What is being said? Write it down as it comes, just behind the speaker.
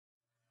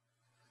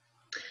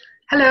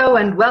Hello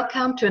and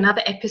welcome to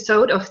another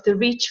episode of the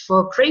Reach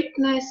for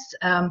Greatness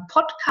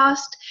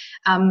podcast.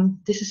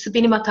 This is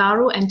Sabine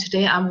Mataru, and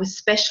today I'm with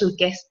special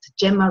guest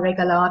Gemma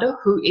Regalado,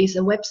 who is a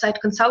website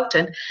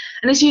consultant.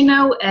 And as you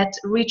know, at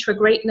Reach for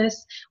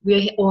Greatness,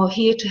 we are all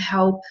here to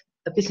help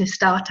business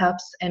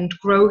startups and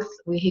growth.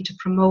 We're here to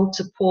promote,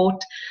 support,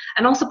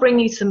 and also bring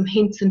you some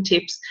hints and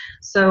tips.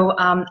 So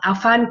I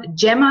found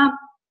Gemma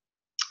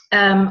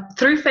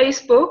through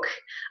Facebook,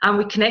 and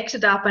we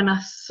connected up, and I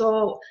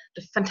saw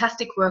the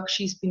fantastic work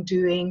she's been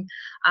doing,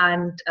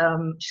 and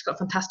she's got a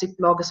fantastic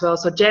blog as well.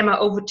 So Gemma,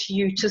 over to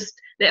you. Just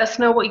let us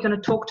know what you're going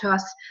to talk to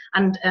us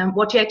and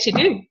what you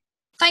actually do.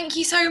 Thank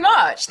you so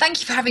much. Thank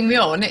you for having me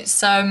on.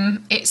 It's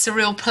a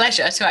real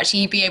pleasure to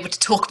actually be able to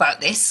talk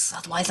about this.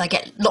 Otherwise, I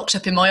get locked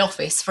up in my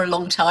office for a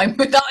long time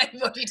without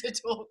anybody to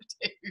talk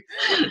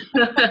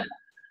to.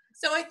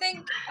 So I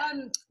think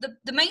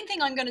the main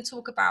thing I'm going to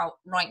talk about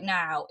right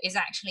now is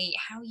actually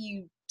how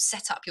you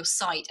set up your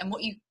site and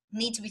what you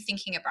need to be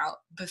thinking about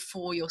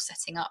before you're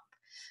setting up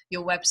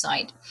your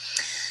website.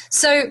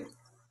 So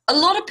a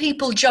lot of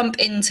people jump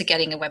into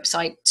getting a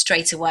website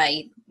straight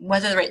away,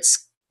 whether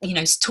it's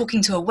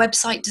talking to a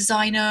website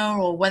designer,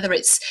 or whether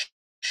it's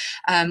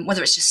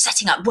just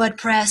setting up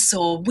WordPress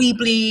or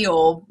Weebly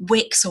or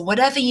Wix or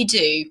whatever you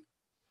do.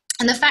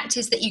 And the fact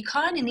is that you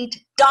kind of need to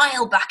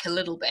dial back a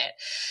little bit.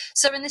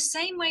 So in the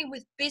same way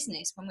with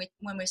business, when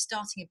we're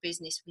starting a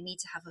business, we need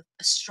to have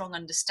a strong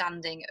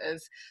understanding of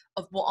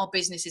what our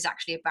business is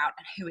actually about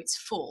and who it's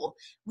for.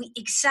 We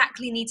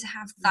exactly need to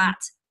have that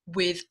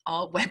with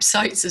our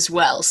websites as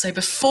well. So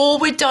before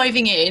we're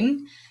diving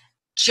in,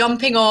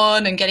 jumping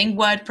on and getting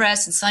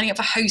WordPress and signing up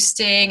for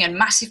hosting and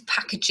massive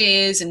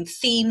packages and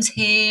themes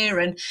here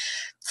and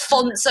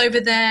fonts over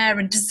there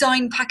and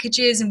design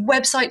packages and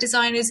website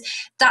designers,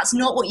 that's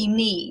not what you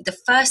need. The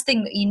first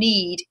thing that you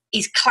need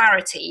is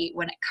clarity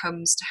when it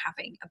comes to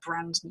having a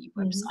brand new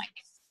website.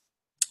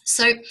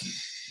 So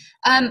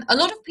a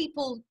lot of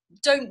people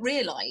don't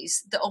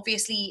realize that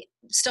obviously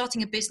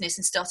starting a business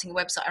and starting a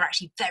website are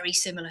actually very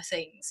similar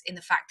things, in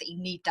the fact that you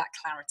need that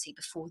clarity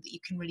before that you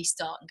can really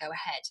start and go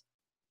ahead.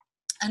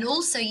 And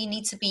also you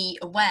need to be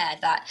aware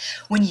that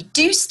when you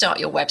do start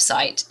your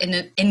website,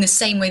 in the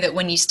same way that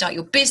when you start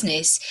your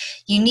business,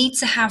 you need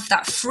to have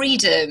that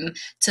freedom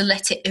to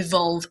let it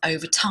evolve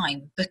over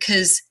time.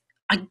 Because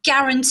I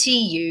guarantee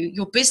you,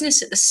 your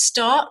business at the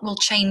start will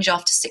change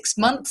after 6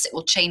 months, it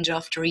will change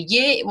after a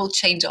year, it will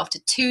change after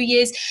 2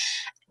 years.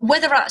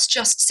 Whether that's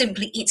just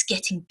simply it's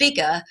getting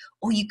bigger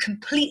or you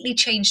completely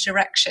change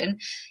direction,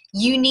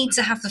 you need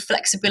to have the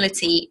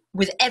flexibility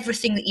with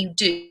everything that you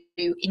do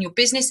in your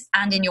business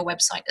and in your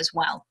website as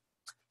well.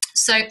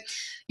 So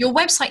your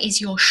website is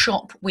your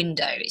shop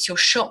window. It's your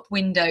shop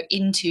window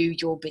into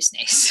your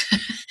business.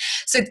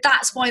 So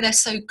that's why they're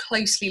so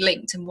closely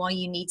linked, and why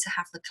you need to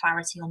have the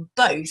clarity on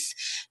both,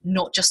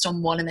 not just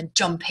on one and then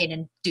jump in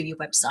and do your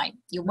website.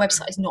 Your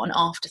website is not an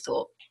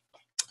afterthought.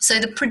 So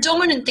the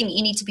predominant thing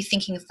you need to be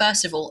thinking of,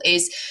 first of all,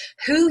 is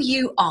who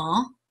you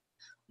are,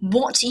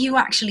 what you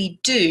actually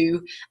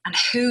do, and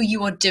who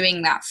you are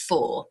doing that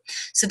for.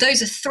 So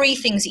those are 3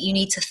 things that you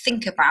need to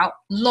think about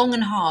long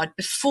and hard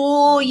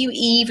before you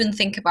even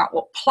think about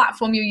what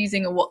platform you're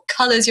using or what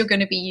colors you're going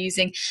to be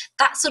using.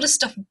 That sort of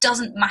stuff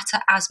doesn't matter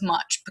as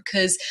much,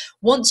 because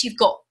once you've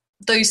got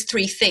those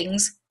 3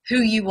 things,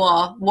 who you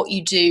are, what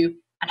you do,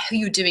 and who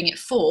you're doing it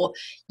for,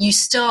 you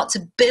start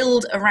to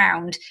build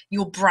around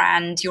your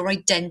brand, your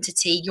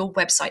identity, your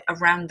website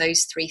around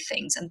those 3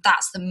 things. And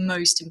that's the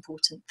most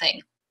important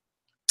thing.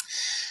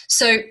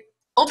 So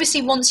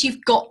obviously once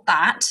you've got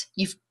that,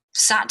 you've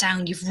sat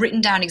down, you've written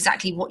down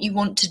exactly what you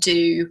want to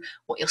do,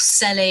 what you're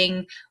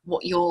selling, who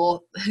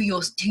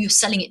you're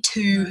selling it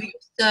to, who you're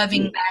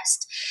serving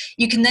best,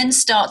 you can then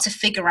start to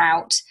figure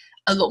out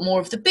a lot more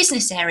of the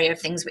business area of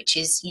things, which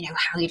is,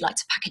 how you'd like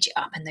to package it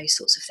up and those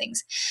sorts of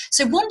things.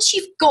 So once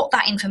you've got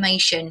that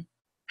information,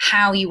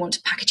 how you want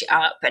to package it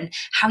up and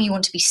how you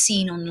want to be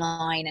seen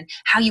online and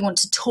how you want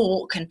to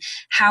talk and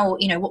how,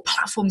 what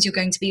platforms you're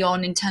going to be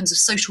on in terms of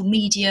social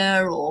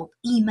media or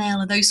email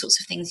and those sorts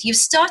of things, you're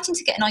starting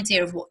to get an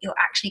idea of what you're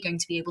actually going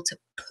to be able to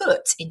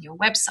put in your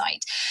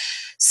website.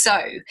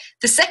 So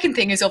the second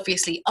thing is,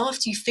 obviously,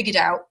 after you've figured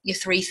out your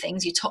 3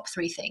 things, your top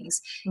 3 things,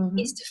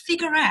 is to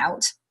figure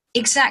out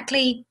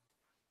exactly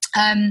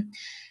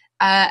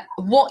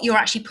what you're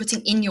actually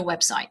putting in your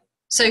website.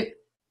 So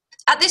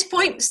at this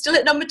point, still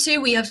at number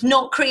 2, we have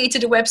not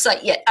created a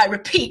website yet. I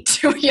repeat,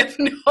 we have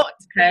not.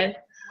 Okay.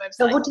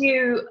 So would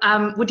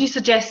you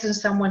suggest to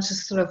someone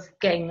just sort of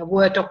getting a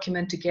Word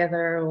document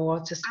together,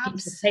 or just a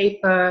piece of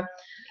paper,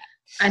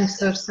 and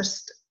sort of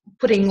just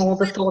putting all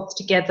the thoughts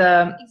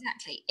together?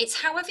 Exactly. It's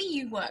however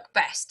you work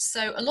best.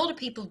 So a lot of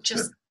people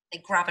just They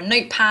grab a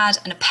notepad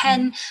and a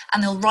pen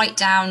and they'll write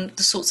down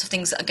the sorts of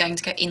things that are going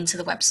to go into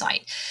the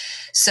website.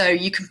 So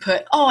you can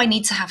put, oh, I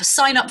need to have a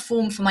sign up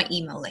form for my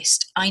email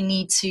list. I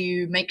need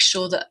to make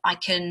sure that I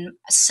can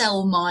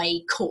sell my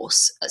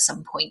course at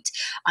some point.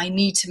 I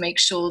need to make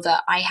sure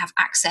that I have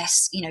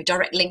access,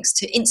 direct links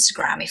to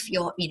Instagram if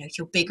you're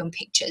big on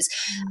pictures,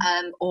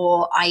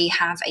 or I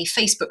have a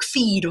Facebook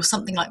feed or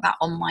something like that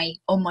on my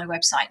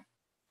website.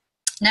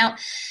 Now,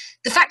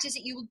 the fact is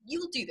that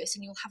you'll do this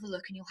and you'll have a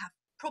look and you'll have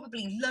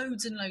probably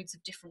loads and loads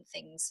of different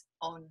things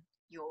on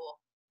your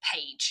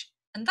page.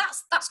 And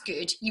that's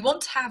good. You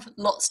want to have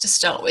lots to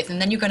start with,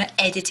 and then you're going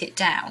to edit it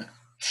down.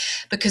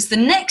 Because the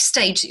next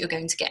stage that you're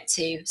going to get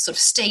to, sort of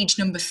stage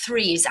number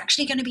 3, is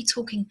actually going to be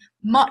talking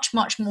much,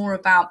 much more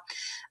about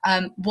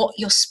what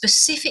you're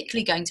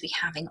specifically going to be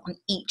having on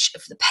each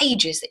of the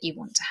pages that you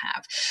want to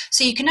have.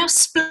 So you can now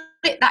split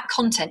that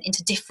content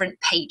into different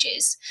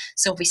pages.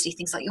 So obviously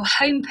things like your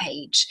home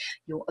page,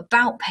 your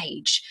about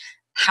page,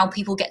 how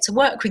people get to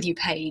work with you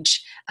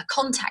page, a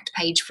contact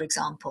page, for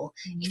example,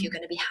 if you're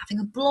going to be having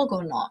a blog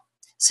or not.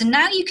 So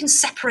now you can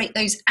separate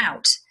those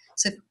out.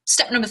 So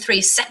step number 3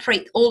 is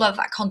separate all of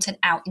that content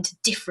out into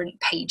different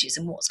pages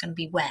and what's going to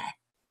be where.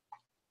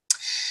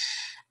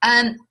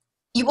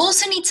 You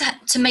also need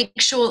to make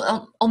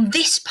sure on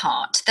this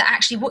part that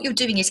actually what you're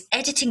doing is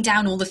editing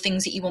down all the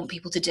things that you want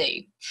people to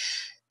do.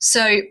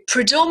 So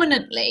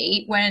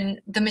predominantly,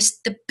 when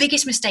the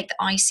biggest mistake that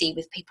I see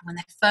with people when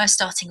they're first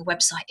starting a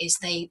website is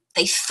they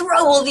throw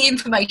all the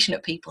information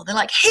at people. They're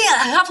like, here,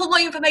 I have all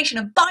my information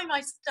and buy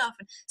my stuff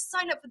and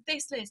sign up for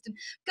this list and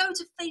go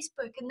to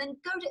Facebook and then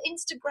go to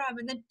Instagram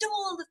and then do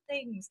all the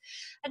things.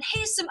 And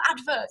here's some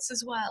adverts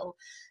as well.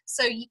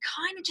 So you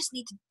kind of just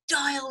need to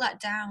dial that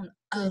down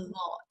a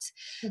lot.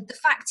 The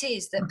fact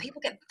is that people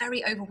get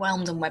very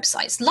overwhelmed on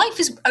websites. Life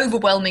is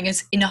overwhelming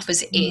enough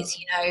as it is,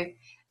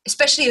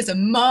 especially as a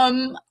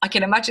mum. I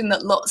can imagine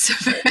that lots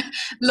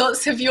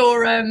of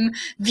your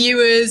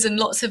viewers and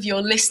lots of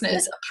your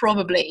listeners are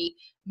probably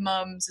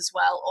mums as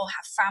well, or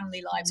have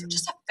family lives, or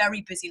just have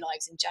very busy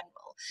lives in general.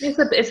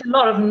 It's a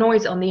lot of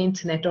noise on the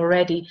internet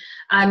already,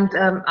 and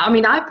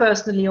I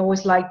personally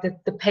always like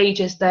the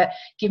pages that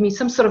give me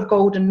some sort of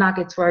golden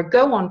nuggets where I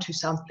go onto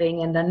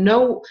something and I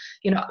know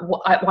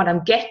what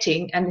I'm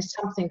getting, and it's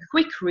something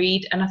quick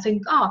read, and I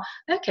think,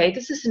 okay,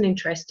 this is an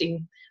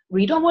interesting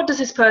read on. What does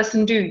this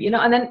person do?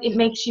 And then it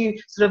makes you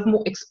sort of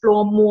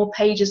explore more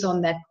pages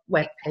on that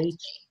web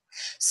page.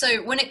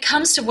 So when it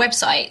comes to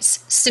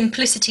websites,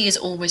 simplicity is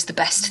always the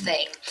best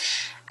thing.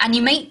 And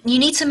you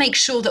need to make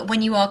sure that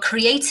when you are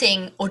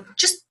creating, or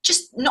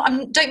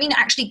I don't mean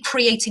actually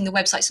creating the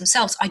websites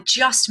themselves. I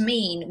just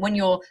mean when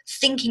you're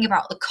thinking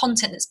about the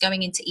content that's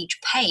going into each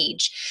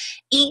page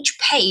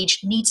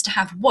needs to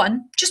have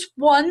just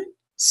one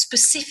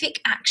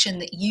specific action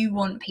that you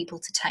want people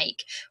to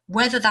take,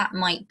 whether that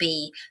might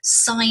be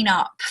sign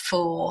up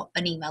for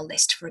an email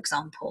list, for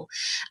example,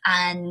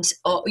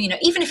 or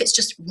even if it's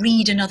just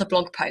read another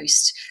blog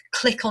post,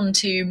 click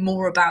onto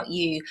more about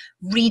you,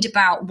 read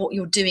about what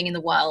you're doing in the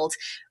world,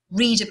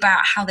 read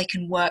about how they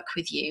can work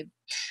with you.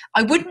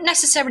 I wouldn't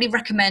necessarily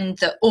recommend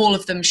that all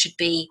of them should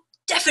be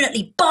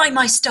definitely buy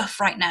my stuff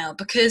right now,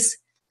 because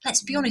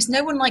let's be honest,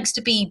 no one likes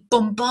to be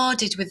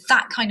bombarded with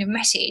that kind of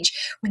message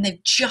when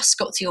they've just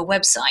got to your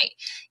website.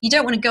 You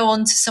don't want to go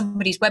onto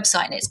somebody's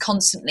website and it's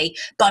constantly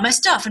buy my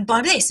stuff and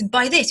buy this and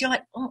buy this. You're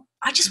like, oh,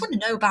 I just want to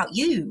know about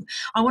you.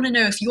 I want to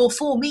know if you're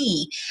for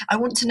me. I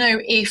want to know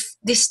if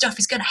this stuff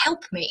is going to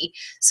help me.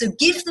 So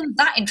give them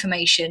that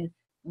information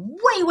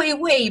way, way,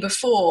 way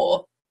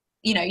before.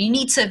 You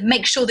need to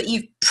make sure that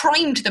you've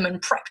primed them and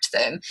prepped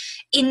them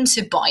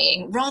into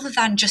buying, rather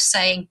than just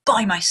saying,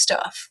 buy my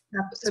stuff.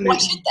 Absolutely. Why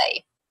should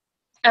they?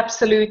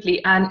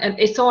 Absolutely. And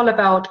it's all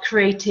about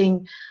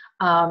creating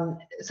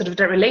sort of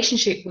that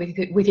relationship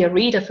with your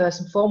reader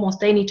first and foremost.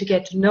 They need to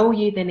get to know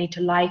you. They need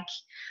to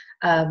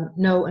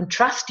know and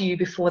trust you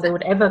before they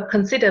would ever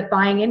consider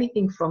buying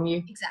anything from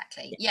you.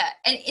 Exactly. Yeah.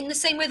 And in the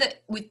same way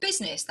that with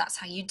business, that's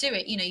how you do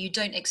it. You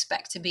don't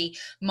expect to be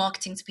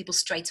marketing to people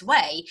straight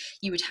away.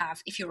 You would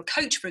have, if you're a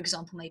coach, for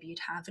example, maybe you'd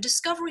have a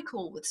discovery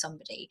call with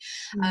somebody.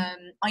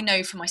 I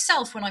know for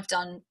myself, when I've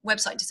done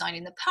website design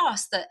in the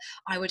past, that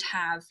I would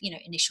have,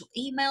 initial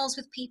emails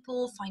with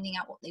people, finding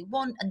out what they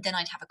want, and then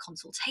I'd have a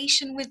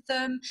consultation with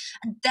them.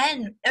 And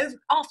then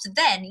after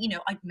then,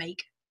 I'd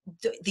make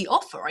the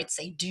offer. I'd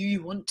say, do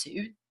you want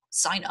to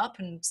sign up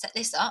and set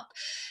this up?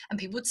 And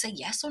people would say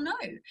yes or no.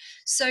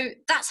 So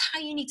that's how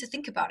you need to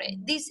think about it.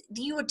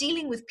 You are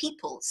dealing with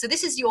people. So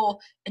this is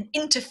an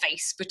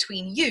interface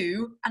between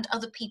you and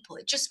other people.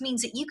 It just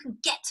means that you can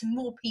get to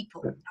more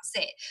people. That's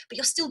it. But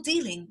you're still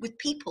dealing with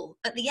people.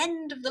 At the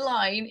end of the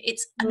line,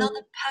 it's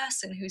another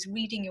person who's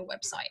reading your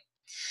website.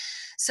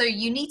 So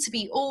you need to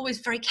be always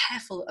very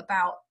careful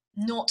about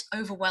not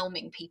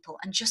overwhelming people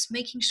and just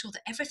making sure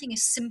that everything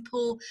is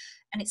simple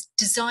and it's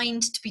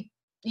designed to be,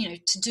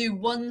 to do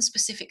one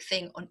specific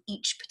thing on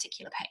each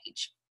particular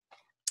page.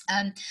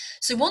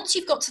 So once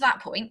you've got to that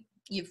point,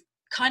 you've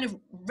kind of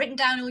written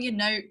down all your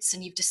notes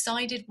and you've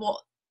decided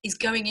what is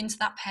going into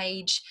that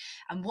page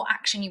and what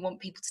action you want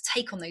people to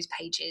take on those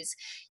pages,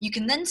 you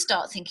can then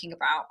start thinking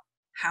about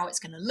how it's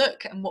going to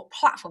look and what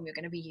platform you're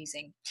going to be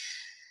using.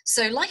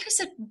 So like I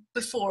said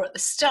before at the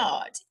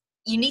start,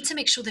 you need to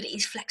make sure that it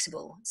is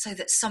flexible, so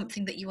that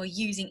something that you are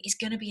using is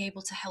going to be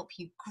able to help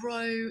you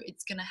grow.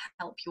 It's going to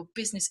help your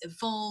business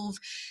evolve.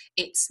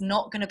 It's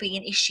not going to be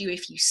an issue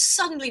if you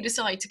suddenly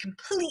decide to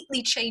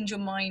completely change your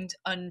mind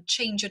and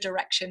change your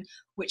direction,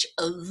 which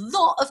a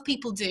lot of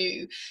people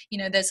do. You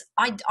know,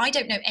 I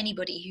don't know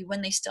anybody who,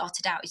 when they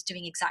started out, is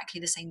doing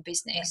exactly the same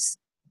business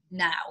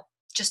now.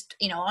 Just,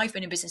 you know, I've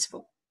been in business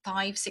for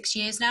 5-6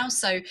 years now,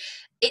 so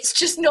it's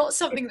just not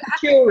something that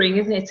it's maturing,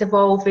 isn't it? It's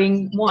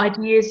evolving. More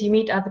ideas, you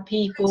meet other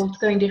people, it's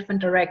going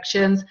different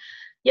directions.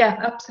 Yeah,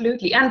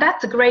 absolutely. And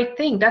that's a great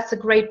thing. That's a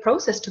great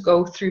process to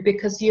go through,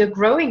 because you're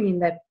growing in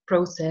that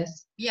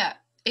process. Yeah,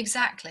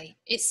 exactly.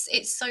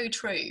 It's so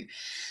true.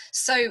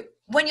 So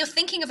when you're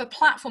thinking of a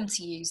platform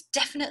to use,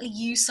 definitely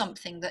use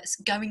something that's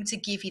going to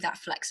give you that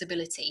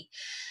flexibility.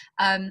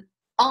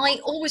 I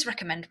always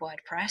recommend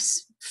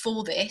WordPress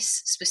for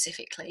this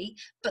specifically,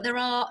 but there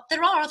are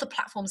other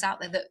platforms out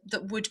there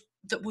that would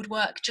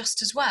work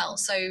just as well.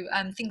 So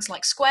things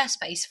like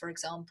Squarespace, for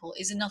example,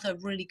 is another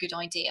really good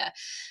idea.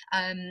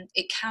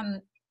 It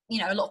can,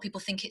 you know, a lot of people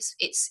think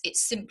it's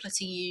simpler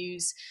to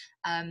use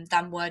than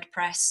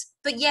WordPress,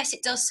 but yes,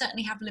 it does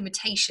certainly have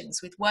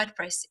limitations. With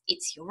WordPress,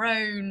 it's your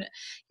own.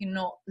 You're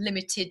not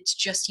limited to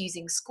just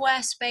using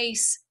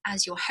Squarespace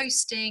as your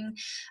hosting.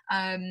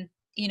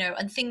 You know,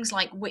 and things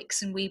like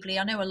Wix and Weebly,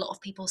 I know a lot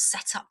of people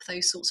set up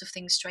those sorts of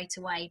things straight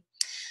away,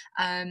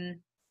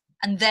 and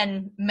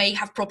then may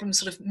have problems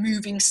sort of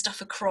moving stuff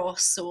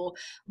across, or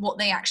what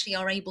they actually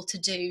are able to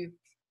do.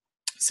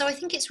 So I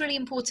think it's really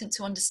important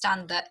to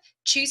understand that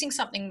choosing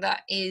something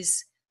that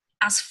is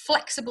as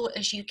flexible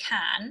as you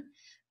can,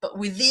 but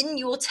within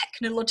your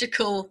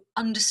technological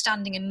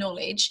understanding and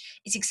knowledge,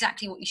 is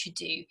exactly what you should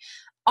do.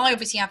 I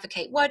obviously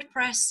advocate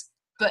WordPress,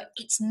 but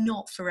it's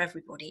not for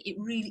everybody. It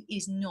really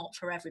is not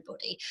for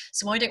everybody.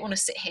 So I don't want to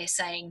sit here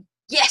saying,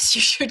 yes,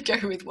 you should go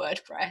with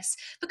WordPress,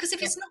 because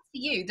if it's not for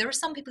you, there are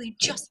some people who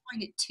just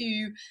find it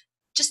too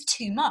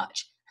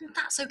much, and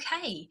that's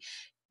okay.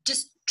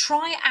 Just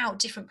try out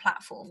different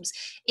platforms.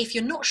 If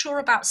you're not sure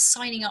about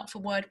signing up for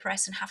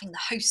WordPress and having the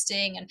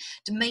hosting and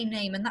domain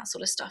name and that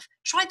sort of stuff,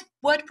 try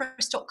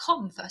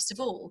WordPress.com first of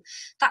all.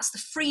 That's the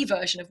free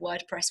version of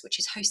WordPress, which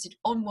is hosted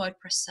on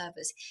WordPress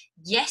servers.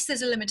 Yes,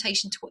 there's a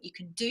limitation to what you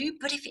can do,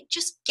 but if it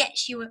just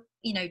gets you,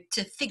 you know,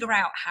 to figure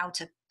out how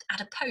to add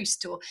a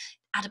post or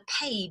add a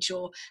page,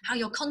 or how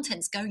your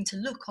content's going to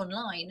look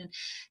online, and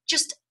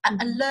just a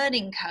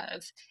learning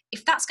curve.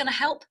 If that's going to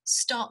help,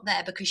 start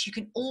there, because you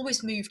can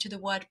always move to the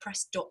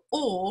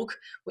WordPress.org,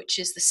 which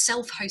is the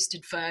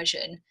self-hosted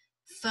version,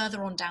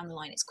 further on down the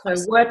line. It's quite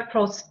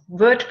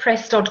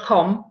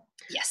WordPress.com.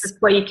 Yes. That's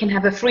where you can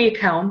have a free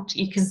account.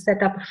 You can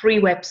set up a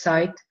free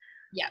website.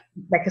 Yeah.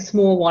 Like a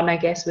small one, I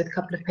guess, with a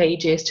couple of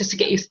pages, just to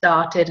get you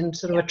started, and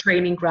sort of a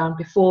training ground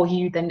before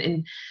you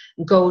then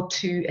go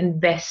to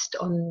invest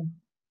on.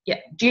 Yeah.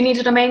 Do you need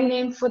a domain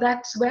name for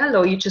that as well,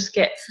 or you just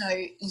get? So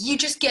you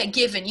just get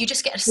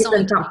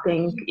assigned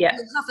something. Yeah.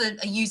 You'll have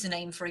a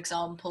username, for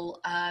example.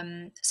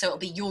 So it'll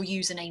be your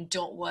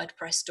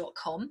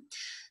username.wordpress.com.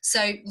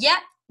 So yeah,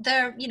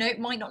 there, you know, it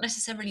might not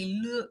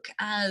necessarily look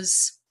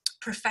as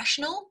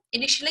professional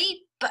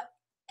initially, but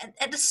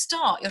at the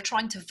start, you're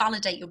trying to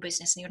validate your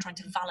business and you're trying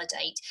to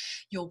validate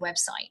your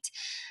website.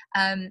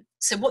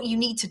 So what you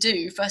need to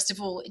do, first of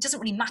all, it doesn't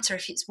really matter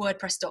if it's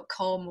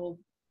WordPress.com or,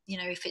 you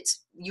know, if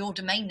it's your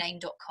domain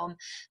name.com.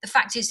 The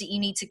fact is that you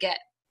need to get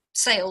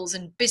sales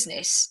and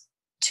business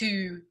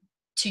to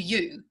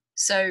you.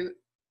 So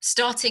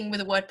starting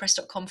with a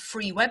WordPress.com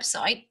free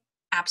website,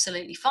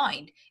 absolutely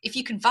fine. If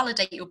you can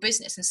validate your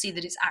business and see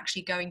that it's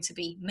actually going to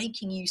be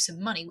making you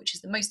some money, which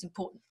is the most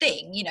important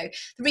thing. You know,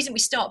 the reason we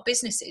start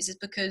businesses is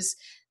because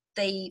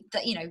they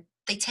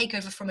take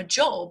over from a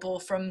job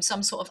or from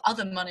some sort of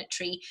other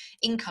monetary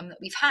income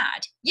that we've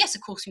had. Yes,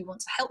 of course we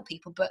want to help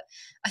people, but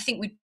I think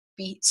we'd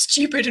be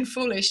stupid and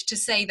foolish to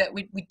say that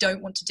we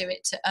don't want to do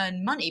it to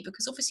earn money,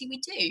 because obviously we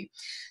do.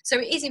 So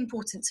it is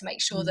important to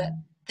make sure that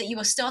you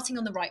are starting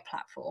on the right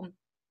platform,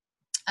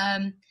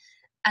 and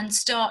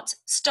start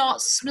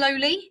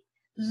slowly,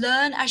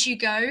 learn as you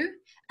go,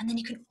 and then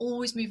you can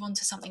always move on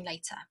to something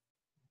later.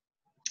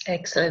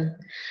 Excellent.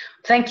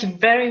 Thank you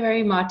very,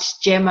 very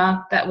much,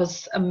 Gemma. That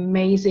was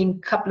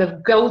amazing. Couple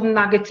of golden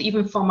nuggets,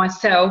 even for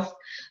myself.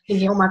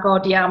 Thinking, oh my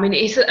God, yeah. I mean,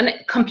 it's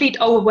a complete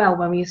overwhelm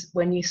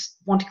when you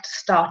wanting to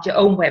start your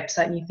own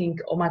website, and you think,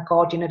 oh my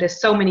God, you know, there's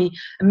so many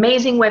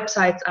amazing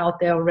websites out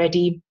there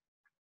already,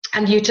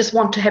 and you just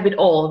want to have it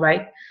all,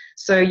 right?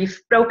 So you've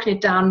broken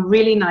it down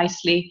really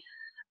nicely,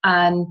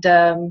 and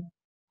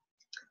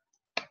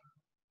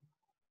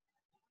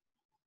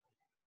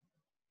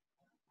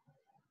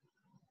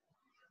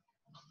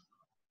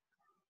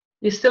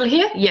you're still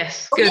here?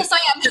 Yes. Good. Oh, yes, I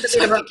am.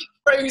 So I think it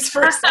froze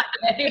for a second.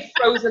 It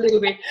froze a little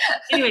bit.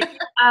 Anyway,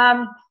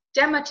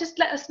 Gemma, just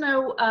let us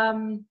know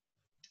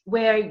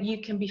where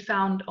you can be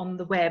found on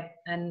the web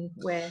and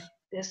where.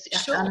 there's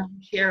Sure. and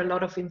you share a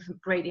lot of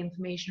great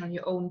information on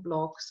your own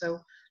blog.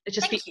 So let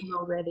just people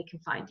know where they can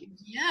find you.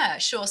 Yeah,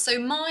 sure. So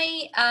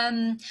my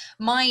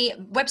my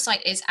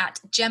website is at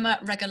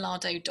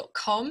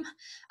gemmaregalado.com.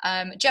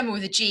 Gemma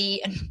with a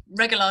G, and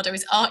Regalado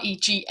is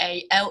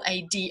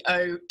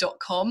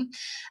REGALADO.com.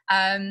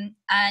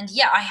 And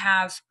yeah, I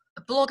have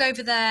a blog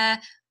over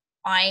there.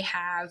 You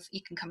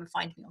can come and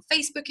find me on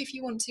Facebook if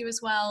you want to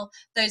as well.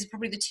 Those are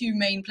probably the two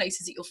main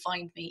places that you'll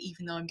find me,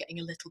 even though I'm getting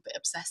a little bit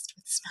obsessed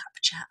with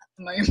Snapchat at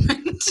the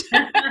moment.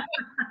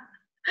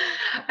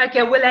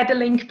 Okay, we'll add a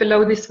link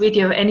below this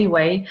video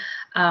anyway.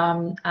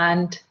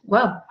 And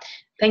well,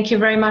 thank you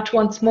very much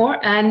once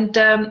more. And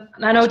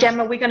I know,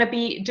 Gemma, we're going to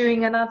be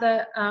doing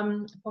another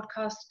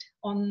podcast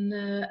on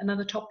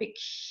another topic,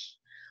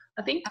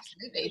 I think.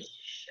 Absolutely.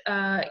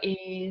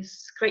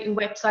 Is creating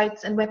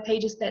websites and web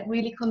pages that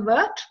really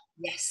convert.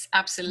 Yes,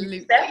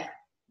 absolutely.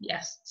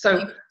 Yes.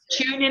 So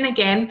tune in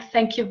again.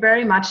 Thank you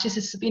very much. This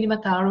is Sabine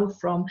Mataru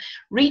from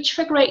Reach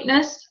for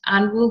Greatness,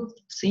 and we'll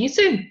see you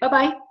soon.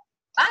 Bye-bye.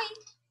 Bye.